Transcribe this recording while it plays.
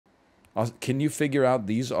Can you figure out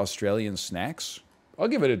these Australian snacks? I'll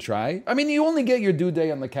give it a try. I mean, you only get your due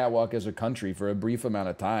day on the catwalk as a country for a brief amount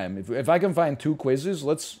of time. If I can find 2 quizzes,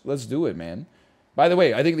 let's do it, man. By the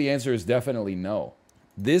way, I think the answer is definitely no.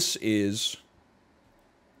 This is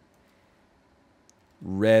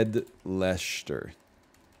Red Leicester.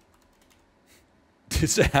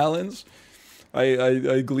 This Allen's?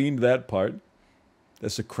 I gleaned that part.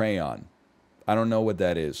 That's a crayon. I don't know what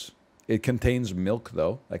that is. It contains milk,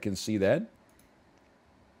 though. I can see that.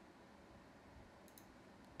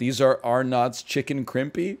 These are Arnott's Chicken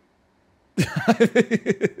Crimpy.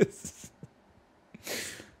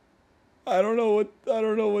 I don't know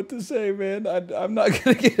what to say, man. I'm not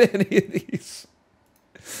gonna get any of these.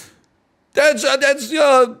 That's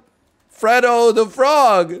Fredo the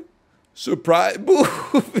Frog. Surprise! Boo.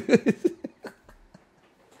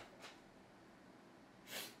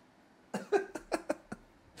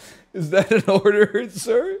 Is that an order,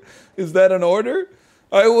 sir? Is that an order?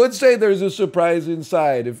 I would say there's a surprise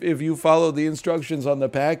inside if you follow the instructions on the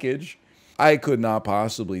package. I could not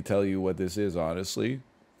possibly tell you what this is, honestly.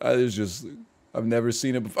 I've never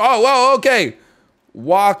seen it before. Oh, well, okay.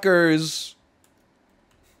 Walker's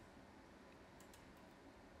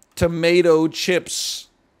tomato chips.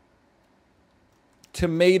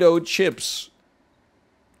 Tomato chips.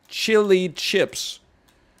 Chili chips.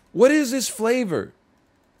 What is this flavor?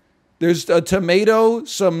 There's a tomato,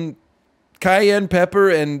 some cayenne pepper,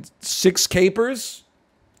 and 6 capers.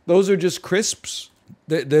 Those are just crisps.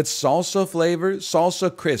 That's salsa flavor. Salsa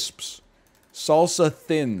crisps. Salsa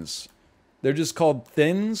thins. They're just called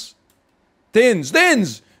thins. Thins.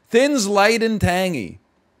 Thins, light and tangy.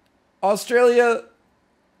 Australia.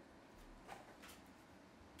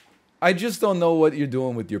 I just don't know what you're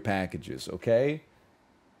doing with your packages, okay?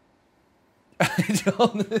 I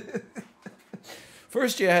don't.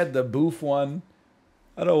 First you had the boof one.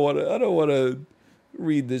 I don't want to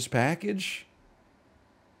read this package.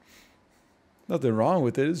 Nothing wrong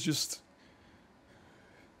with it. It's just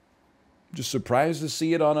surprised to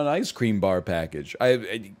see it on an ice cream bar package.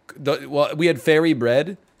 Well, we had fairy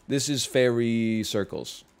bread. This is fairy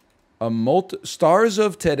circles. Stars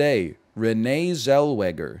of Today. Renee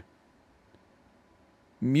Zellweger.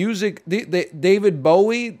 Music. David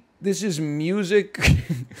Bowie. This is music.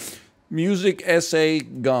 Music essay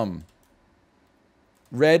gum.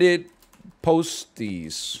 Reddit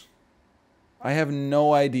posties. I have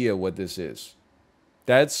no idea what this is.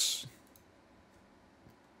 That's...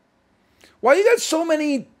 Why you got so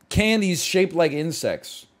many candies shaped like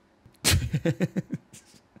insects?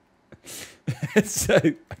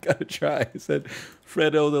 I gotta try. Is that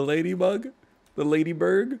Fredo the ladybug? The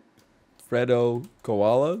ladybird? Fredo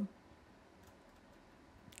koala?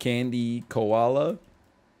 Candy koala?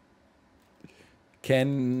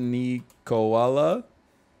 Kenny koala?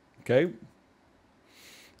 Okay.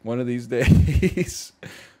 One of these days.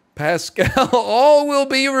 Pascal, all will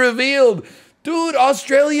be revealed. Dude,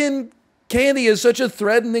 Australian candy is such a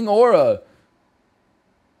threatening aura.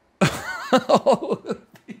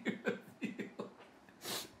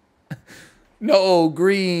 No,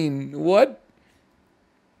 green. What?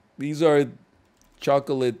 These are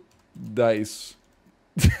chocolate dice.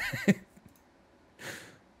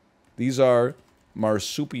 These are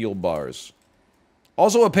marsupial bars.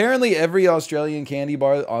 Also, apparently every Australian candy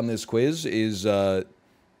bar on this quiz is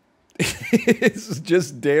is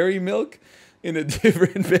just dairy milk in a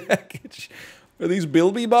different package. Are these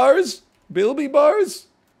Bilby bars? Bilby bars?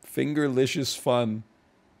 Fingerlicious fun.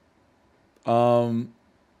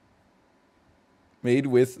 Made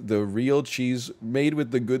with the real cheese, made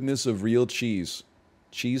with the goodness of real cheese.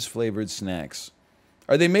 Cheese-flavored snacks.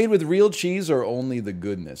 Are they made with real cheese or only the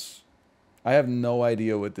goodness? I have no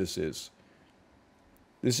idea what this is.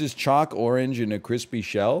 This is chalk orange in a crispy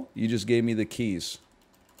shell. You just gave me the keys.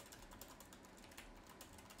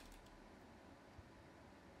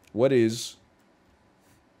 What is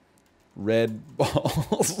red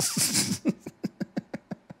balls?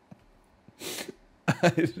 I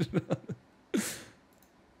don't know.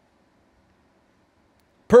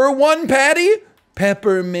 Per one patty?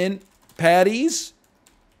 Peppermint patties?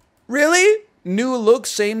 Really? New look,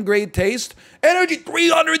 same great taste. Energy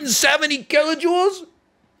 370 kilojoules?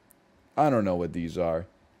 I don't know what these are.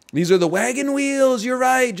 These are the wagon wheels. You're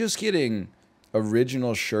right. Just kidding.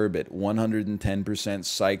 Original sherbet, 110%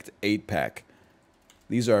 psyched 8-pack.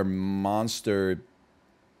 These are monster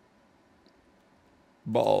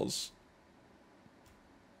balls.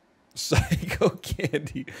 Psycho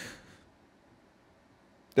candy.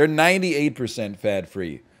 They're 98%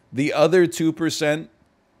 fat-free. The other 2%,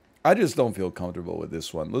 I just don't feel comfortable with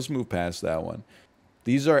this one. Let's move past that one.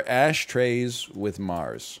 These are ashtrays with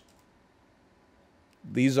Mars.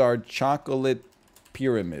 These are chocolate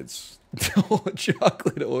pyramids.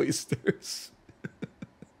 Chocolate oysters.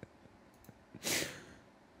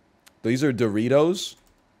 These are Doritos.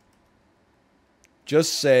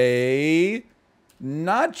 Just say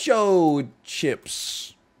nacho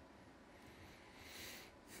chips.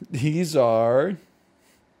 Those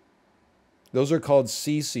are called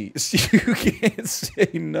CCs. You can't say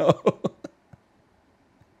no.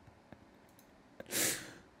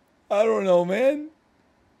 I don't know, man.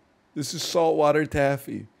 This is saltwater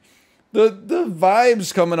taffy. The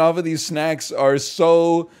vibes coming off of these snacks are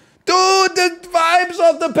so... Dude, the vibes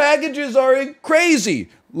off the packages are crazy.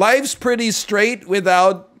 Life's pretty straight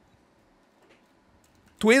without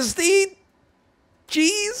twisty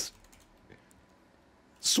cheese.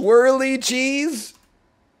 Swirly cheese.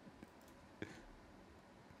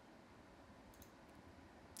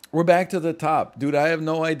 We're back to the top. Dude, I have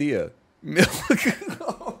no idea. Milk.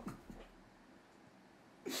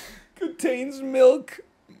 Contains milk.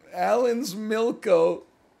 Allen's Milko.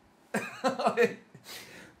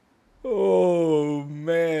 Oh,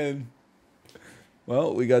 man.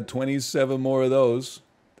 Well, we got 27 more of those.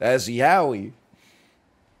 That's yowie.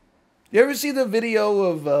 You ever see the video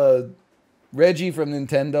of Reggie from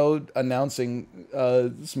Nintendo announcing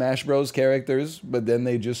Smash Bros. Characters, but then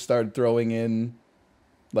they just start throwing in,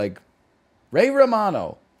 like, Ray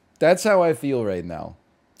Romano? That's how I feel right now.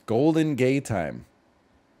 Golden Gay Time.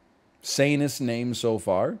 Sanest name so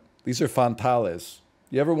far. These are Fantales.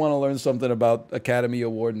 You ever want to learn something about Academy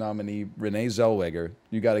Award nominee Renee Zellweger?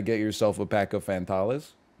 You got to get yourself a pack of Fantales.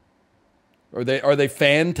 Are they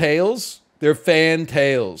Fantails? They're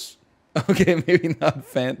Fantails. Okay, maybe not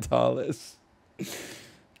Fantales.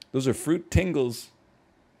 Those are Fruit Tingles.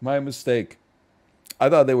 My mistake. I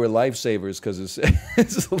thought they were Lifesavers because it's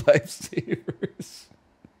Lifesavers.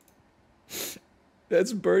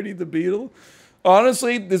 That's Bertie the Beetle.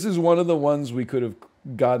 Honestly, this is one of the ones we could have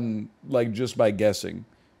gotten, like, just by guessing.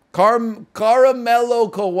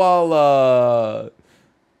 Caramello Koala.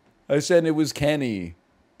 I said it was Kenny.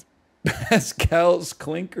 Pascal's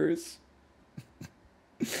Clinkers.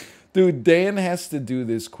 Dude, Dan has to do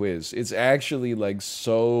this quiz. It's actually, like,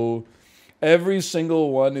 so... Every single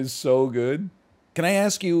one is so good. Can I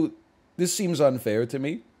ask you, this seems unfair to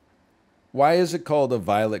me. Why is it called a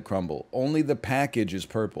violet crumble? Only the package is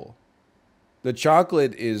purple. The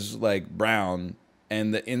chocolate is, like, brown,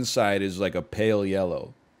 and the inside is, like, a pale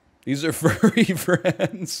yellow. These are furry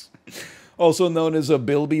friends. Also known as a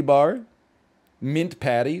Bilby bar. Mint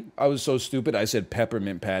patty. I was so stupid, I said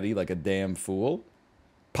peppermint patty like a damn fool.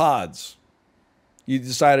 Pods. You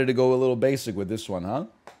decided to go a little basic with this one, huh?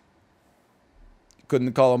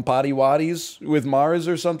 Couldn't call them potty waddies with Mars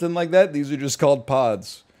or something like that? These are just called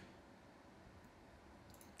pods.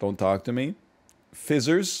 Don't talk to me.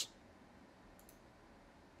 Fizzers.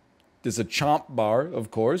 There's a chomp bar, of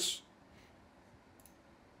course.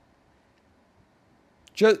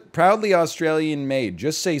 Just proudly Australian made.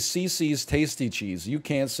 Just say CC's Tasty Cheese. You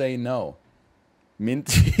can't say no.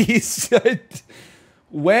 Minties.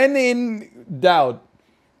 When in doubt,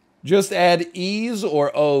 just add E's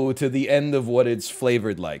or O to the end of what it's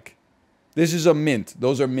flavored like. This is a mint.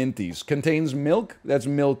 Those are minties. Contains milk? That's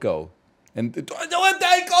Milko. And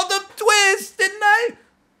I called them twist, didn't I?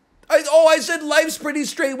 I said life's pretty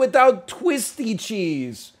straight without twisty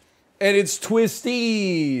cheese. And it's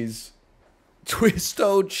twisties.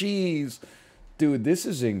 Twisto cheese. Dude, this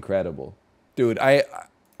is incredible. Dude,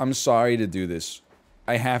 I'm sorry to do this.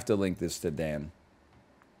 I have to link this to Dan.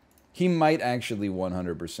 He might actually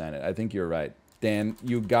 100% it. I think you're right. Dan,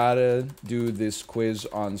 you gotta do this quiz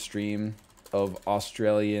on stream of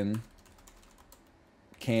Australian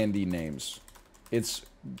candy names. It's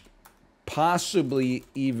possibly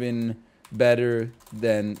even better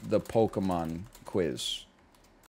than the Pokemon quiz.